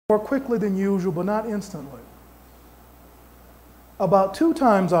more quickly than usual, but not instantly. About 2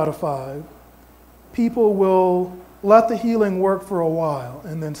 times out of 5, people will let the healing work for a while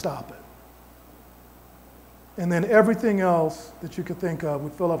and then stop it. And then everything else that you could think of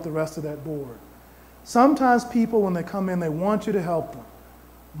would fill up the rest of that board. Sometimes people, when they come in, they want you to help them.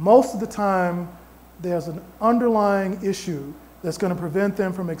 Most of the time, there's an underlying issue that's going to prevent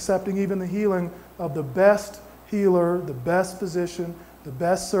them from accepting even the healing of the best healer, the best physician, the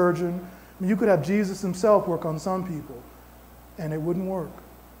best surgeon. I mean, you could have Jesus himself work on some people, and it wouldn't work.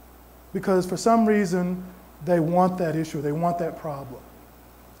 Because for some reason, they want that issue, they want that problem.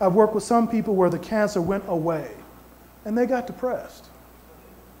 I've worked with some people where the cancer went away, and they got depressed.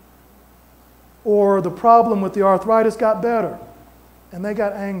 Or the problem with the arthritis got better, and they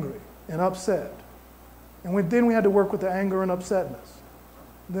got angry and upset. And then we had to work with the anger and upsetness.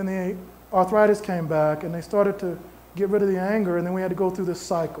 Then the arthritis came back, and they started to get rid of the anger, and then we had to go through this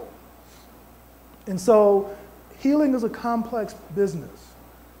cycle. And so healing is a complex business,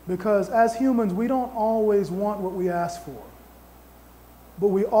 because as humans, we don't always want what we ask for, but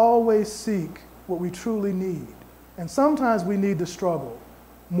we always seek what we truly need. And sometimes we need to struggle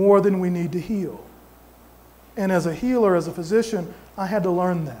more than we need to heal. And as a healer, as a physician, I had to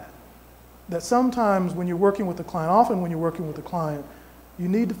learn that sometimes when you're working with a client, often when you're working with a client, you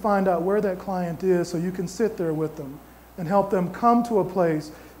need to find out where that client is so you can sit there with them and help them come to a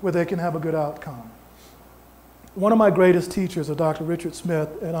place where they can have a good outcome. One of my greatest teachers, Dr. Richard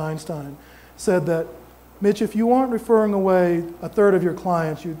Smith at Einstein, said that, Mitch, if you aren't referring away a third of your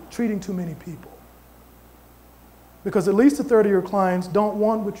clients, you're treating too many people. Because at least a third of your clients don't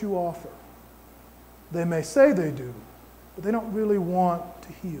want what you offer. They may say they do, but they don't really want to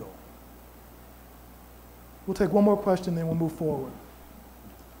heal. We'll take one more question, then we'll move forward.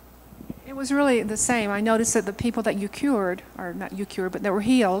 It was really the same. I noticed that the people that you cured, or not you cured, but that were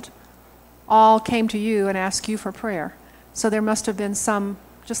healed, all came to you and asked you for prayer. So there must have been some,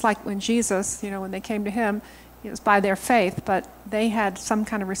 just like when Jesus, when they came to him, it was by their faith, but they had some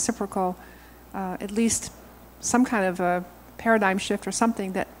kind of reciprocal, at least some kind of a paradigm shift or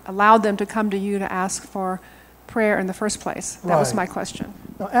something that allowed them to come to you to ask for prayer in the first place. That was my question.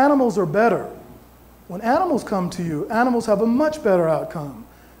 Now, animals are better. When animals come to you, animals have a much better outcome.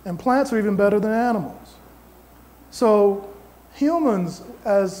 And plants are even better than animals. So humans,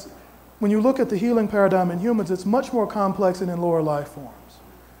 when you look at the healing paradigm in humans, it's much more complex than in lower life forms.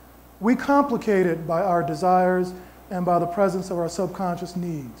 We complicate it by our desires and by the presence of our subconscious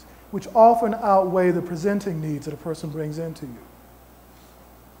needs, which often outweigh the presenting needs that a person brings into you.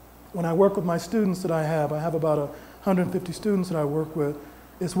 When I work with my students that I have about 150 students that I work with,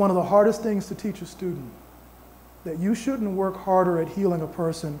 it's one of the hardest things to teach a student, that you shouldn't work harder at healing a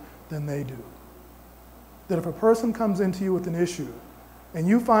person than they do. That if a person comes into you with an issue and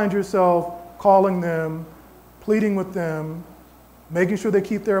you find yourself calling them, pleading with them, making sure they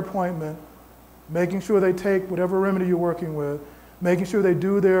keep their appointment, making sure they take whatever remedy you're working with, making sure they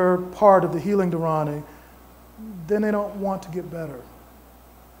do their part of the healing dharani, then they don't want to get better.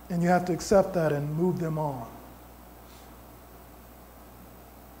 And you have to accept that and move them on.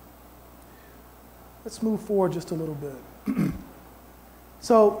 Let's move forward just a little bit.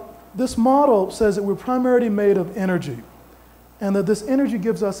 So this model says that we're primarily made of energy, and that this energy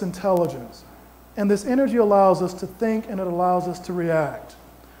gives us intelligence. And this energy allows us to think, and it allows us to react.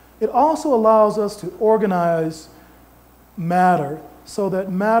 It also allows us to organize matter so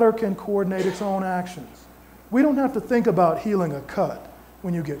that matter can coordinate its own actions. We don't have to think about healing a cut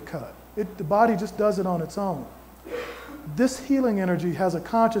when you get cut. The body just does it on its own. This healing energy has a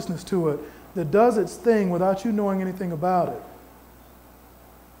consciousness to it that does its thing without you knowing anything about it.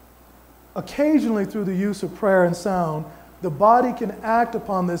 Occasionally, through the use of prayer and sound, the body can act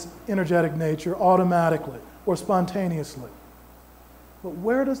upon this energetic nature automatically or spontaneously. But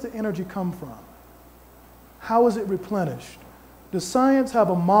where does the energy come from? How is it replenished? Does science have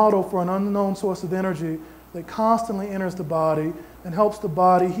a model for an unknown source of energy that constantly enters the body and helps the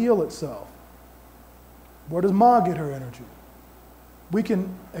body heal itself? Where does Ma get her energy? We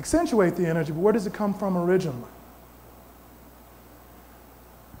can accentuate the energy, but where does it come from originally?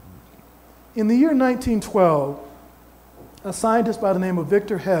 In the year 1912, a scientist by the name of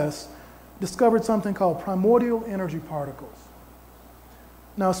Victor Hess discovered something called primordial energy particles.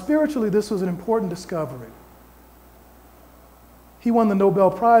 Now, spiritually, this was an important discovery. He won the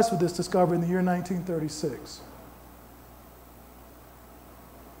Nobel Prize for this discovery in the year 1936.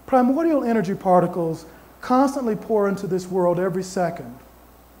 Primordial energy particles constantly pour into this world every second.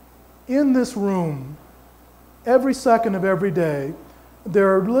 In this room, every second of every day,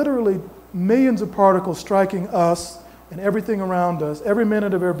 there are literally millions of particles striking us and everything around us, every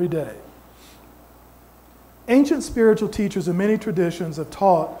minute of every day. Ancient spiritual teachers in many traditions have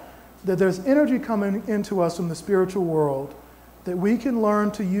taught that there's energy coming into us from the spiritual world that we can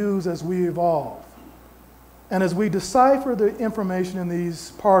learn to use as we evolve. And as we decipher the information in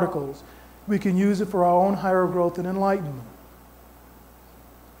these particles, we can use it for our own higher growth and enlightenment.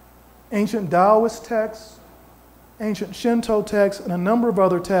 Ancient Taoist texts, ancient Shinto texts, and a number of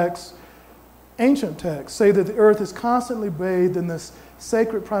other texts, ancient texts, say that the earth is constantly bathed in this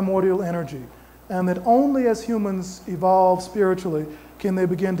sacred primordial energy, and that only as humans evolve spiritually can they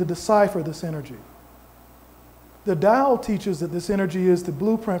begin to decipher this energy. The Tao teaches that this energy is the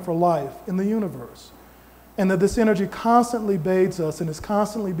blueprint for life in the universe, and that this energy constantly bathes us and is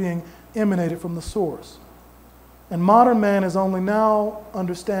constantly being emanated from the source. And modern man is only now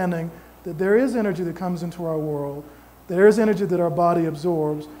understanding that there is energy that comes into our world, there is energy that our body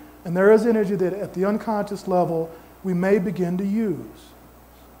absorbs, and there is energy that at the unconscious level we may begin to use.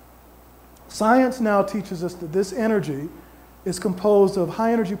 Science now teaches us that this energy is composed of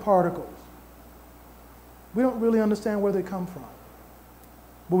high energy particles. We don't really understand where they come from.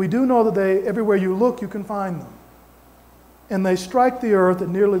 But we do know that everywhere you look, you can find them. And they strike the earth at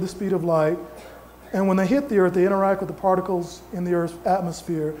nearly the speed of light. And when they hit the earth, they interact with the particles in the earth's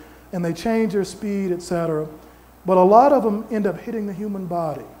atmosphere, and they change their speed, etc. But a lot of them end up hitting the human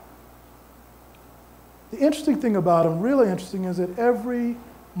body. The interesting thing about them, really interesting, is that every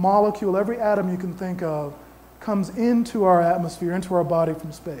molecule, every atom you can think of, comes into our atmosphere, into our body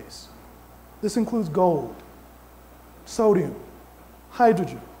from space. This includes gold, sodium,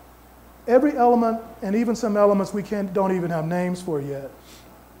 hydrogen. Every element, and even some elements we don't even have names for yet,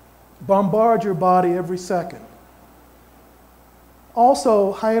 bombard your body every second.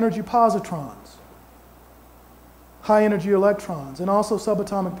 Also, high energy positrons, high energy electrons, and also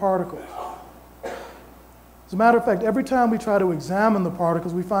subatomic particles. As a matter of fact, every time we try to examine the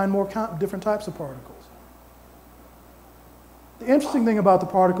particles, we find more different types of particles. The interesting thing about the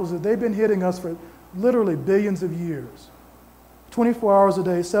particles is that they've been hitting us for literally billions of years, 24 hours a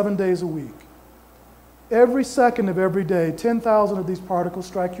day, 7 days a week. Every second of every day, 10,000 of these particles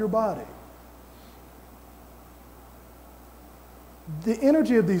strike your body. The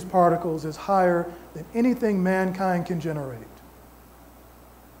energy of these particles is higher than anything mankind can generate.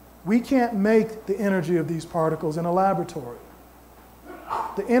 We can't make the energy of these particles in a laboratory.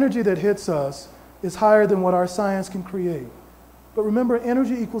 The energy that hits us is higher than what our science can create. But remember,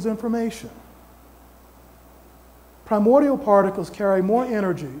 energy equals information. Primordial particles carry more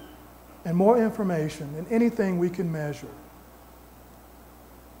energy and more information than anything we can measure.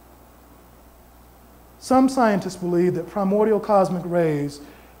 Some scientists believe that primordial cosmic rays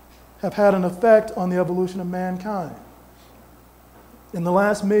have had an effect on the evolution of mankind. In the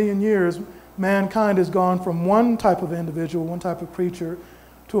last 1,000,000 years, mankind has gone from one type of individual, one type of creature,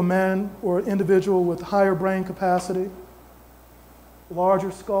 to a man or individual with higher brain capacity,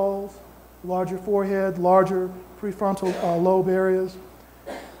 larger skulls, larger forehead, larger prefrontal lobe areas.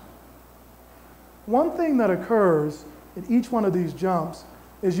 One thing that occurs in each one of these jumps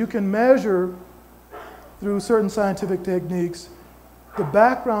is you can measure through certain scientific techniques the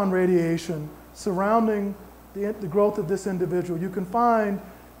background radiation surrounding the growth of this individual. You can find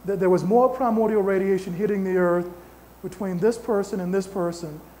that there was more primordial radiation hitting the earth between this person and this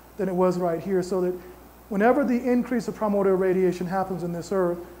person than it was right here, so that whenever the increase of primordial radiation happens in this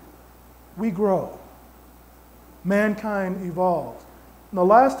earth, we grow. Mankind evolves. And the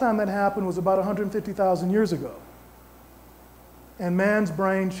last time that happened was about 150,000 years ago. And man's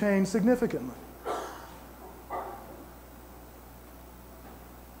brain changed significantly.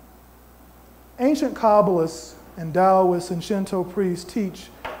 Ancient Kabbalists and Taoists and Shinto priests teach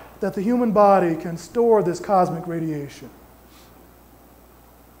that the human body can store this cosmic radiation.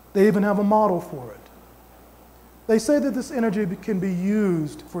 They even have a model for it. They say that this energy can be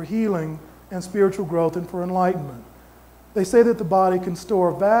used for healing and spiritual growth and for enlightenment. They say that the body can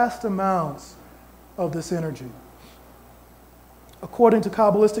store vast amounts of this energy. According to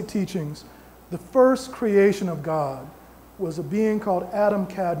Kabbalistic teachings, the first creation of God was a being called Adam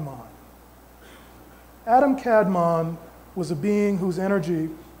Kadmon. Adam Kadmon was a being whose energy,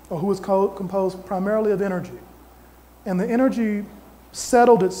 or who was composed primarily of energy. And the energy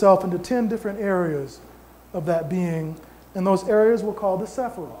settled itself into 10 different areas of that being, and those areas were called the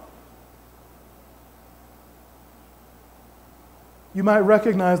Sephiroth. You might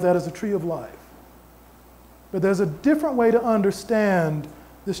recognize that as a tree of life. But there's a different way to understand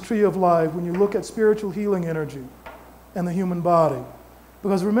this tree of life when you look at spiritual healing energy and the human body.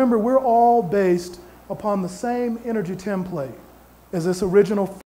 Because remember, we're all based upon the same energy template as this original